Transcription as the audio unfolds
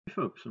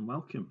Hey folks, and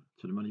welcome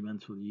to the Money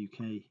Mental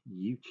UK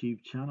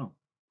YouTube channel.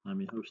 I'm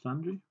your host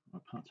Andrew, a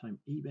part-time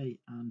eBay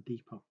and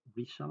Depop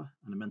reseller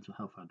and a mental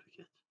health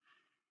advocate.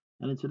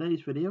 And in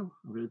today's video,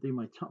 I'm going to do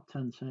my top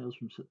 10 sales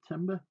from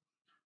September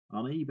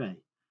on eBay.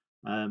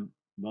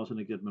 Wasn't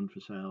a good month for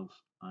sales,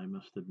 I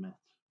must admit.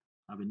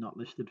 Having not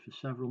listed for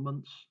several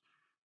months,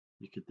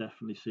 you could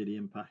definitely see the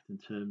impact in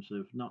terms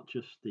of not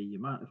just the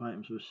amount of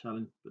items I was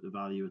selling, but the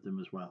value of them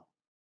as well.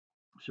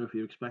 So if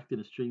you're expecting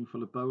a stream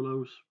full of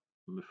bolos,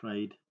 I'm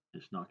afraid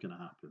it's not going to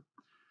happen.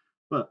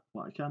 But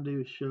what I can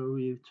do is show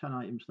you 10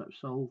 items that have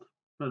sold,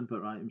 bread and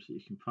butter items that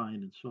you can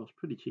find and source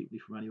pretty cheaply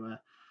from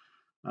anywhere.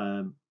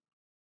 I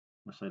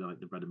say like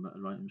the bread and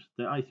butter items,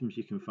 the items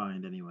you can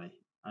find anyway,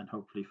 and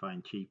hopefully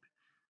find cheap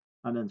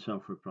and then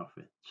sell for a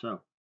profit.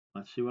 So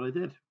let's see what I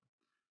did.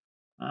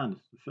 And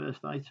the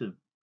first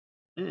item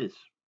is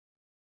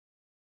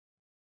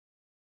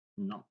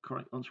not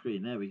correct on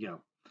screen. There we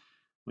go.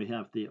 We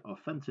have the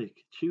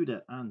authentic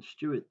Tudor and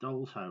Stuart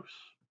Doll's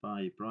House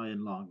by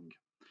Brian Long.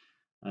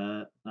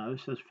 Now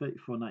this says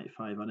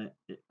 £34.95 on it.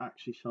 It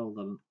actually sold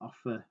on an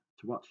offer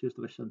to watches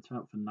that I sent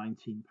out for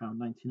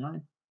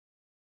 £19.99.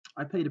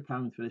 I paid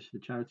 £1 for this in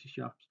the charity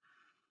shops.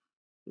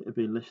 It had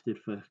been listed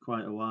for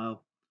quite a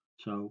while,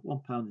 so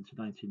 £1 into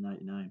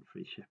 £19.99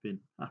 free shipping.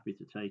 Happy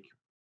to take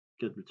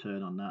good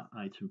return on that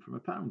item from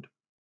 £1.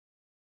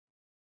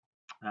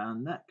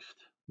 And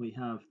next we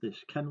have this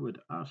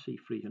Kenwood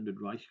RC300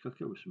 rice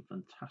cooker with some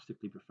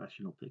fantastically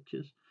professional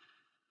pictures.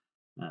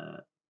 I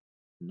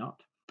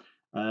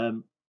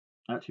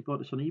actually bought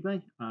this on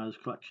eBay as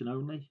collection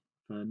only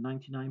for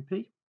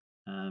 99p,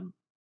 and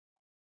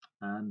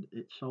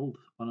it sold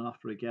on an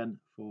offer again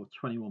for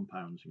 £21,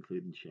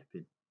 including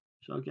shipping.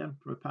 So again,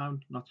 for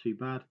 £1, not too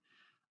bad.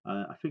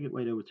 I think it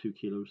weighed over 2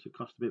 kilos, so it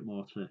cost a bit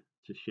more to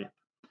ship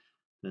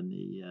than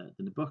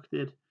the book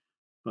did,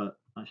 but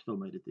I still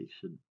made a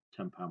decent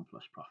 £10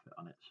 plus profit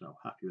on it, so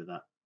happy with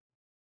that.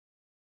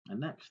 And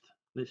next,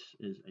 this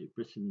is a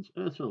Britain's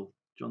Ertl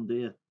John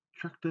Deere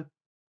tractor.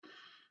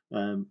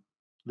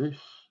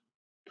 This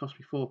cost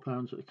me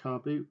 £4 at a car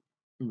boot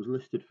and was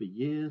listed for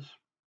years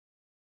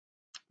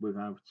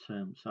without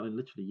selling,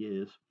 literally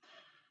years.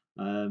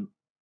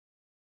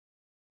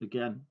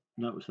 Again,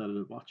 noticed that I had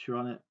a watcher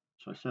on it,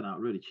 so I sent out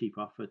a really cheap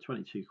offer,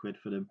 22 quid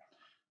for them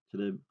to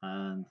them,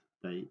 and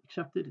they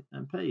accepted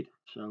and paid.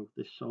 So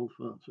this sold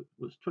for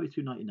was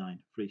 £22.99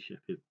 free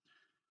shipping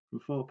from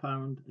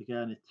 £4.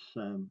 Again, it's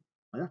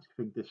I actually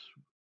think this,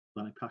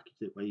 when I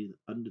packaged it, weighed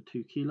under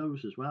 2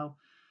 kilos as well.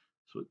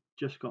 So it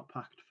just got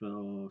packed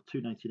for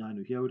 £2.99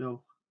 with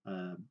Yodo,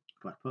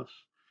 Black Plus.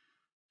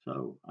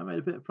 So I made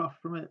a bit of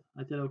profit from it.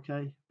 I did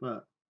okay,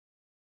 but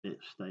it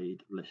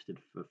stayed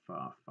listed for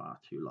far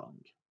too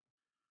long.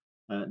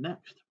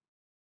 Next,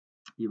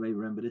 you may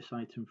remember this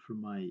item from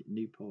my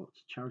Newport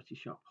charity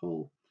shop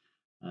haul.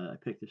 I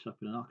picked this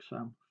up in an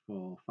Oxfam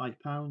for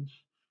 £5,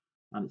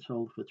 and it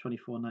sold for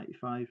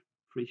 £24.95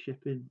 free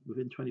shipping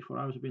within 24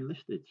 hours of being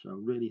listed. So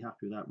really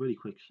happy with that. Really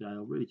quick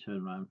sale, really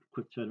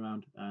quick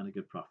turnaround, and a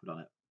good profit on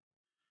it.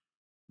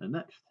 And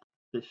next,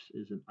 this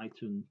is an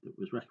item that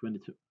was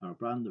recommended to, or a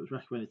brand that was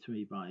recommended to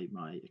me by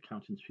my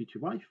accountant's future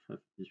wife,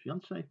 his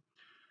fiance.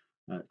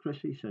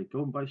 Chrissy said,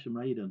 go and buy some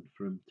Raiden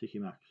from Tiki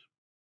Maxx.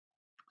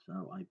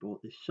 So I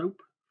bought this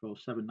soap for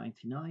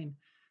 £7.99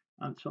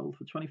 and it sold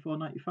for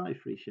 £24.95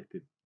 free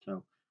shipping.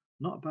 So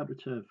not a bad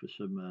return for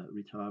some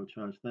retail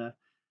arbitrage there.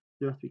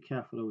 You have to be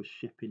careful always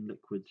shipping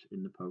liquids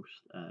in the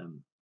post.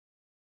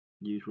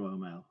 Use Royal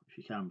Mail if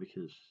you can,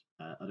 because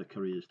other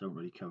couriers don't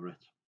really cover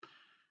it.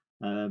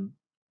 And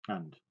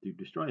do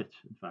destroy it,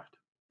 in fact.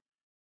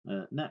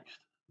 Next,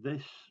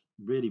 this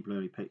really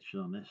blurry picture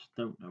on this.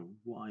 Don't know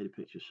why the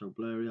picture's so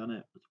blurry on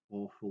it. It's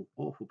awful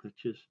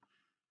pictures.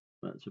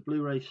 But it's a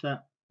Blu-ray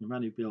set,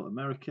 Manuel built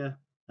America.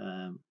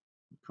 It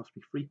cost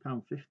me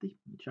 £3.50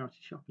 in the charity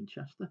shop in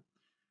Chester.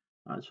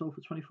 And it sold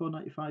for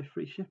 £24.95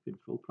 free shipping,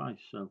 full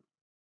price. So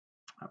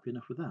happy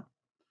enough with that.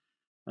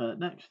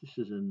 Next, this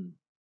is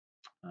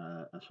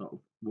a sort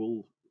of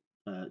wool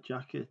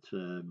jacket.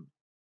 An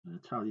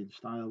Italian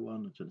style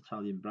one. It's an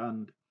Italian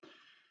brand,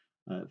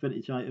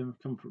 vintage item.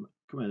 Come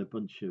in a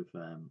bunch of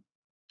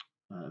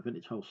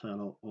vintage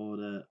wholesale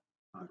order.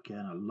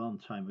 Again, a long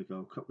time ago,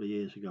 a couple of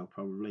years ago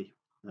probably.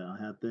 I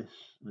had this,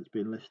 and it's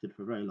been listed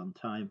for a very long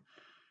time.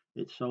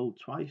 It sold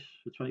twice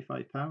for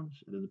 £25, and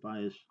then the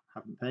buyers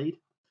haven't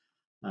paid,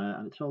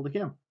 and it sold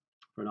again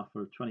for an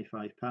offer of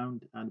 £25,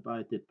 and the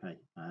buyer did pay.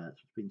 So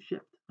it's been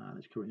shipped, and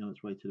it's currently on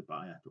its way to the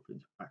buyer. I don't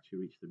think it's actually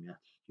reached them yet.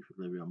 It's due for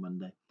delivery on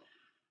Monday.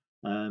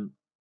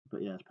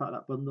 But yeah, as part of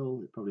that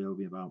bundle, it probably owed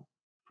me about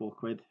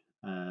 £4.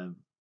 So I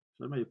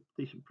made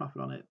a decent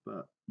profit on it,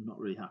 but I'm not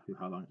really happy with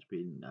how long it's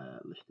been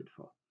listed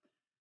for.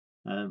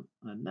 And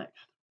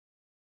next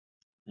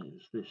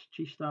is this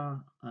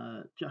G-Star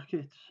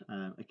jacket.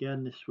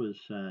 Again, this was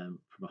from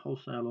a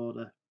wholesale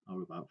order,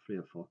 or about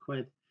 £3 or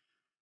 £4.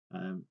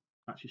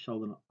 Actually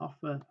sold an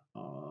offer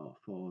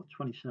for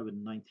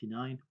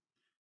 £27.99.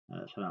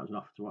 So that was an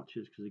offer to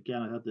watchers, because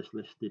again, I had this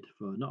listed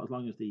for not as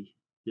long as the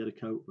other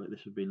coat, but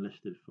this had been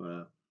listed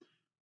for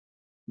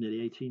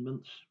nearly 18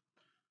 months.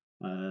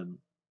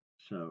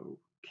 So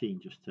keen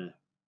just to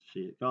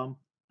see it gone.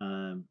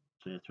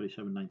 So yeah,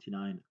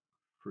 27.99,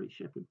 free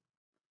shipping.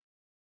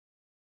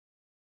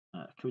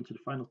 Coming to the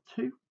final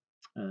two,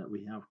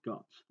 we have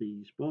got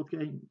these board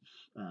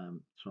games,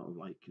 sort of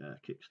like a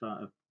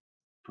Kickstarter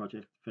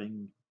project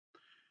thing.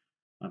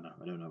 I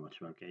don't know much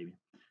about gaming.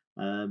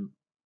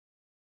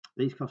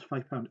 These cost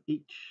 £5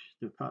 each.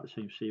 They're part of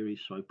the same series,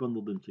 so I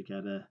bundled them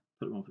together,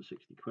 put them on for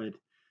 60 quid.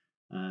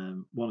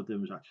 One of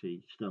them was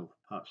actually still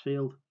part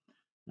sealed,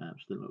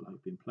 still looked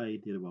like being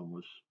played. The other one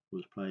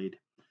was played.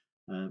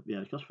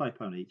 Yeah, it cost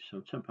 £5 each,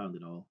 so £10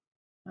 in all.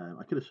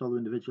 I could have sold them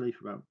individually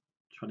for about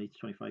 20 to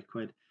 25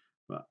 quid,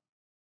 but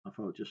I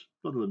thought just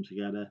bundle them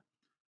together,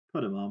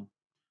 put them on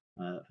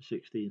for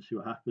 60 and see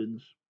what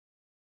happens.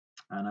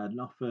 And I had an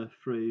offer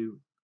through,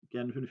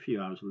 again, within a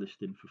few hours of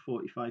listing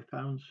for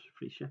 £45,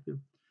 free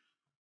shipping.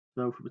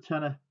 So for a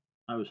tenner,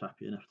 I was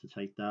happy enough to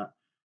take that,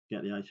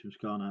 get the items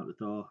gone out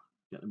the door,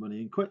 get the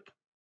money in quick.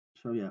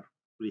 So yeah,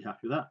 really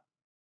happy with that.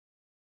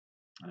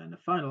 And then the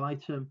final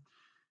item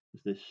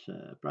is this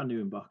brand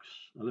new in box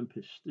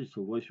Olympus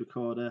digital voice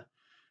recorder,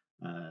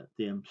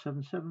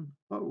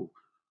 DM770.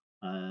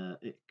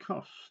 It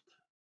cost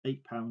 £8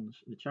 in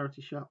the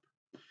charity shop.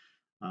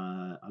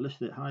 I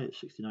listed it high at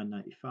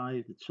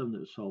 £69.95. There's some that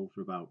were sold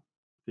for about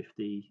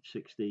 50,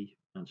 60,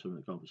 and some that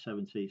had gone for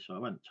 70. So I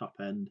went top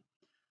end.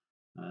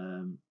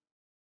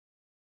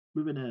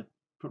 Within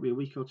probably a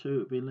week or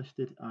two of being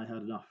listed, I had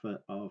an offer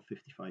of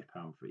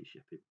 £55 free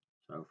shipping.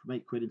 So from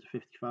 8 quid into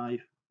 55,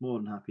 more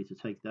than happy to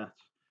take that.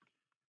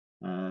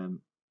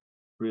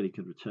 Really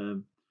good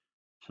return.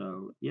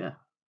 So yeah,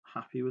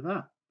 happy with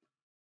that.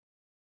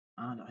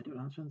 And I don't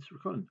know how to end this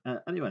recording.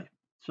 Anyway,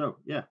 so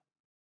yeah,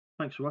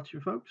 thanks for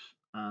watching, folks,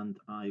 and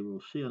I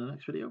will see you on the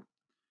next video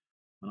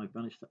when I've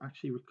managed to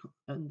actually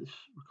end this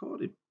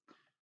recording.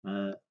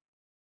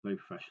 Very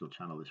professional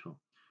channel, this one.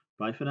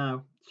 Bye for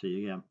now. See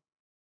you again.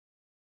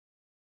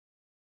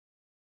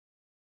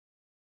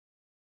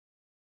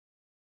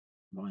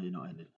 Why are you not ending?